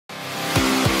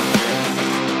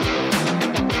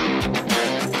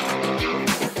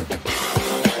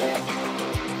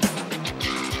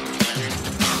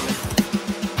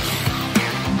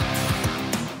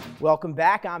Welcome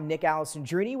back. I'm Nick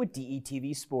Alessandrini with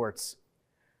DETV Sports.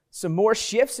 Some more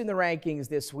shifts in the rankings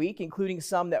this week, including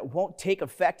some that won't take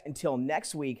effect until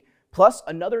next week. Plus,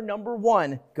 another number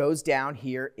 1 goes down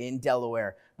here in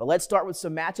Delaware. But let's start with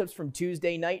some matchups from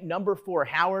Tuesday night. Number 4,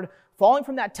 Howard, falling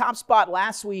from that top spot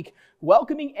last week,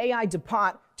 welcoming AI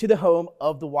DuPont to the home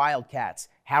of the Wildcats.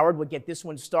 Howard would get this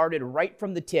one started right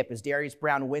from the tip as Darius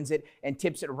Brown wins it and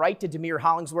tips it right to Demir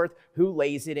Hollingsworth, who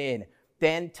lays it in.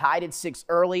 Then tied at 6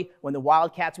 early when the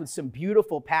Wildcats, with some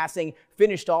beautiful passing,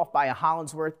 finished off by a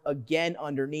Hollingsworth again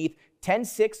underneath.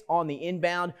 10-6 on the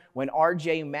inbound when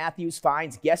R.J. Matthews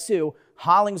finds, guess who?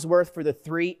 Hollingsworth for the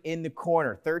 3 in the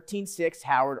corner. 13-6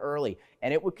 Howard early,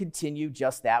 and it would continue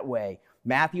just that way.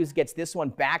 Matthews gets this one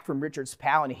back from Richards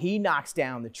Powell, and he knocks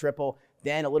down the triple.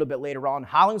 Then a little bit later on,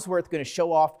 Hollingsworth going to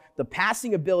show off the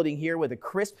passing ability here with a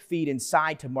crisp feed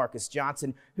inside to Marcus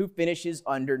Johnson, who finishes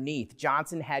underneath.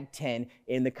 Johnson had 10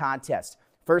 in the contest.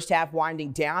 First half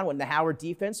winding down when the Howard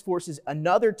defense forces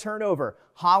another turnover.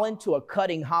 Holland to a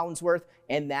cutting Hollingsworth,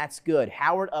 and that's good.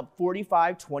 Howard up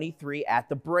 45-23 at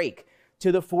the break.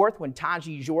 To the fourth, when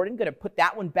Taji Jordan going to put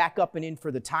that one back up and in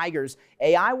for the Tigers.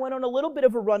 AI went on a little bit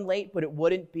of a run late, but it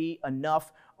wouldn't be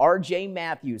enough. R.J.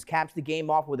 Matthews caps the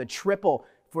game off with a triple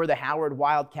for the Howard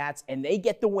Wildcats, and they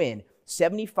get the win,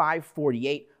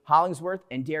 75-48. Hollingsworth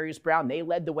and Darius Brown, they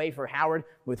led the way for Howard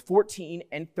with 14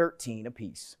 and 13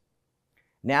 apiece.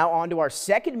 Now on to our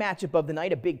second matchup of the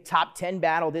night, a big top 10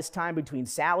 battle, this time between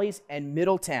Sally's and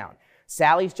Middletown.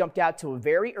 Sally's jumped out to a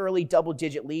very early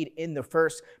double-digit lead in the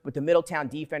first, with the Middletown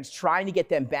defense trying to get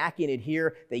them back in it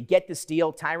here. They get the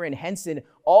steal. Tyron Henson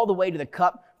all the way to the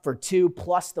cup for 2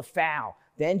 plus the foul.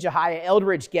 Then Jahia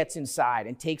Eldridge gets inside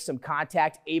and takes some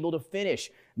contact, able to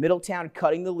finish. Middletown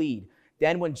cutting the lead.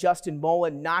 Then when Justin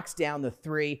Mullen knocks down the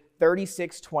 3,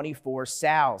 36-24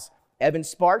 Sal's. Evan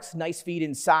Sparks, nice feed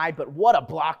inside, but what a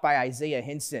block by Isaiah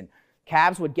Hinson.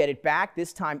 Cavs would get it back.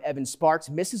 This time, Evan Sparks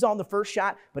misses on the first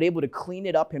shot, but able to clean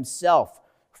it up himself.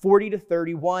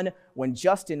 40-31 when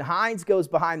Justin Hines goes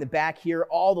behind the back here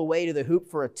all the way to the hoop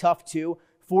for a tough 2.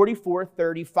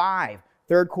 44-35.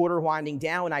 Third quarter winding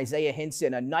down when Isaiah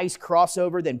Hinson, a nice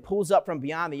crossover, then pulls up from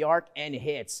beyond the arc and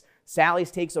hits.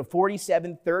 Sally's takes a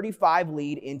 47-35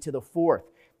 lead into the fourth.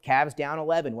 Cavs down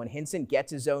 11 when Hinson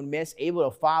gets his own miss, able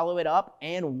to follow it up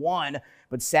and one,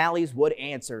 but Sally's would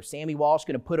answer. Sammy Walsh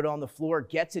going to put it on the floor,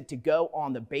 gets it to go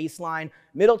on the baseline.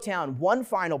 Middletown, one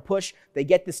final push. They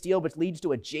get the steal, which leads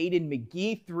to a Jaden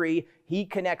McGee 3. He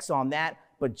connects on that,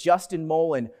 but Justin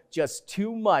Mullen, just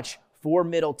too much for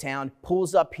Middletown.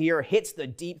 Pulls up here, hits the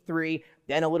deep 3,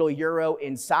 then a little Euro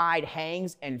inside,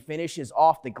 hangs and finishes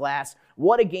off the glass.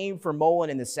 What a game for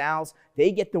Mullen and the Sal's.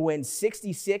 They get the win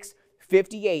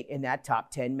 66-58 in that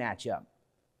top 10 matchup.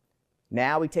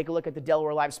 Now we take a look at the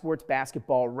Delaware Live Sports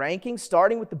basketball rankings,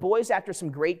 starting with the boys after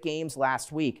some great games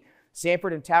last week.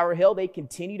 Sanford and Tower Hill, they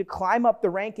continue to climb up the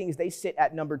rankings. They sit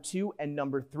at number 2 and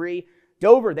number 3.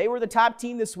 Dover, they were the top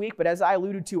team this week, but as I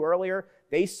alluded to earlier,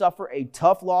 they suffer a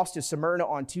tough loss to Smyrna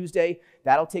on Tuesday.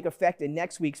 That'll take effect in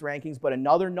next week's rankings, but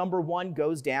another number 1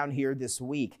 goes down here this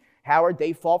week. Howard,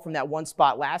 they fall from that 1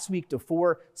 spot last week to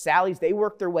 4. Sally's, they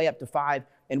work their way up to 5.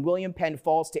 And William Penn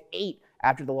falls to 8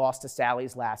 after the loss to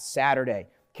Sally's last Saturday.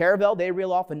 Caravel, they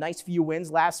reel off a nice few wins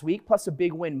last week, plus a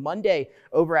big win Monday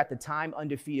over at the time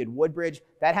undefeated Woodbridge.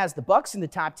 That has the Bucks in the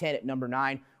top 10 at number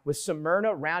 9, with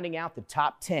Smyrna rounding out the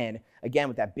top 10, again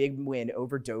with that big win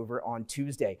over Dover on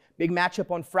Tuesday. Big matchup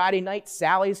on Friday night.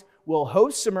 Sally's will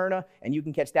host Smyrna, and you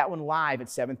can catch that one live at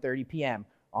 7:30 p.m.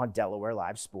 on Delaware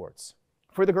Live Sports.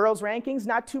 For the girls' rankings,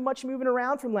 not too much moving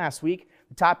around from last week.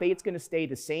 The top 8 is going to stay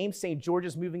the same. St.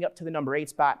 George's moving up to the number 8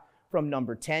 spot from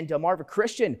number 10. Delmarva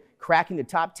Christian cracking the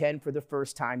top 10 for the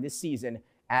first time this season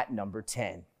at number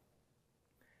 10.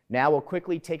 Now we'll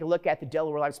quickly take a look at the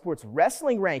Delaware Live Sports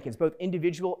wrestling rankings, both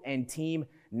individual and team,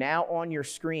 now on your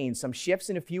screen. Some shifts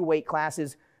in a few weight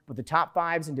classes, but the top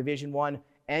 5s in Division I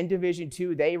and Division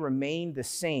II, they remain the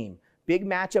same. Big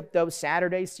matchup, though,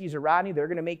 Saturday. Cesar Rodney, they're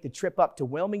going to make the trip up to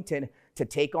Wilmington to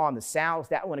take on the Sal's.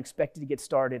 That one expected to get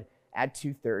started at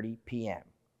 2:30 p.m.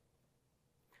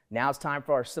 Now it's time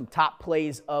for some top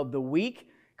plays of the week,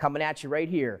 coming at you right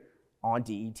here on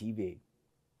DETV.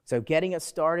 So getting us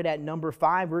started at number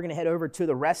 5, we're going to head over to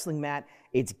the wrestling mat.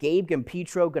 It's Gabe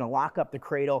Gampetro going to lock up the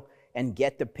cradle and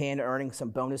get the pin, earning some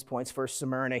bonus points for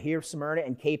Smyrna. Here, Smyrna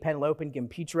and K. Penlope.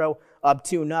 Gampetro up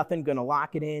 2-0, going to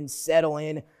lock it in, settle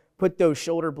in, put those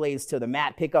shoulder blades to the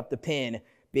mat, pick up the pin.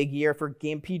 Big year for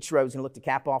Gampetro. He's going to look to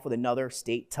cap off with another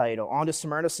state title. On to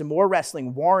Smyrna, some more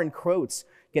wrestling. Warren Croats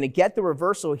going to get the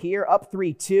reversal here, up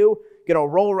 3-2. Going to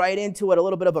roll right into it, a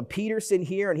little bit of a Peterson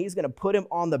here, and he's going to put him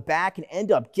on the back and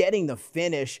end up getting the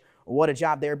finish. What a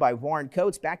job there by Warren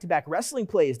Coates. Back-to-back wrestling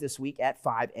plays this week at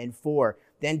 5 and 4.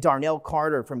 Then Darnell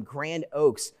Carter from Great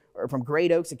Oaks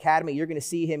Academy. You're going to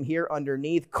see him here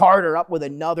underneath. Carter up with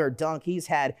another dunk. He's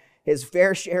had his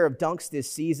fair share of dunks this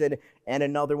season and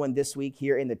another one this week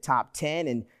here in the top 10.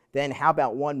 And then how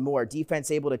about one more?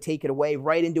 Defense able to take it away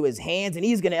right into his hands, and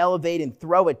he's going to elevate and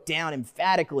throw it down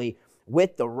emphatically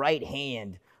with the right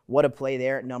hand. What a play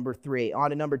there at number 3. On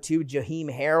to number 2,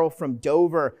 Jaheim Harrell from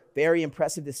Dover. Very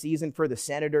impressive this season for the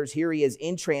Senators. Here he is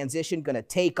in transition, going to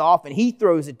take off, and he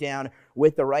throws it down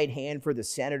with the right hand for the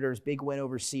Senators. Big win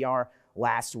over CR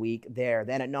last week there.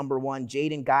 Then at number 1,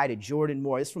 Jaden Guy to Jordan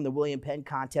Moore. This is from the William Penn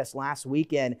contest last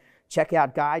weekend. Check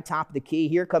out Guy, top of the key.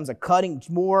 Here comes a cutting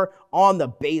Moore on the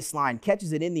baseline.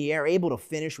 Catches it in the air, able to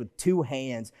finish with 2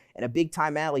 hands. And a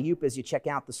big-time alley-oop as you check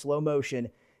out the slow motion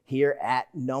here at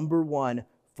number 1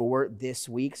 for this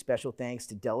week. Special thanks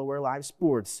to Delaware Live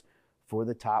Sports for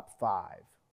the top 5.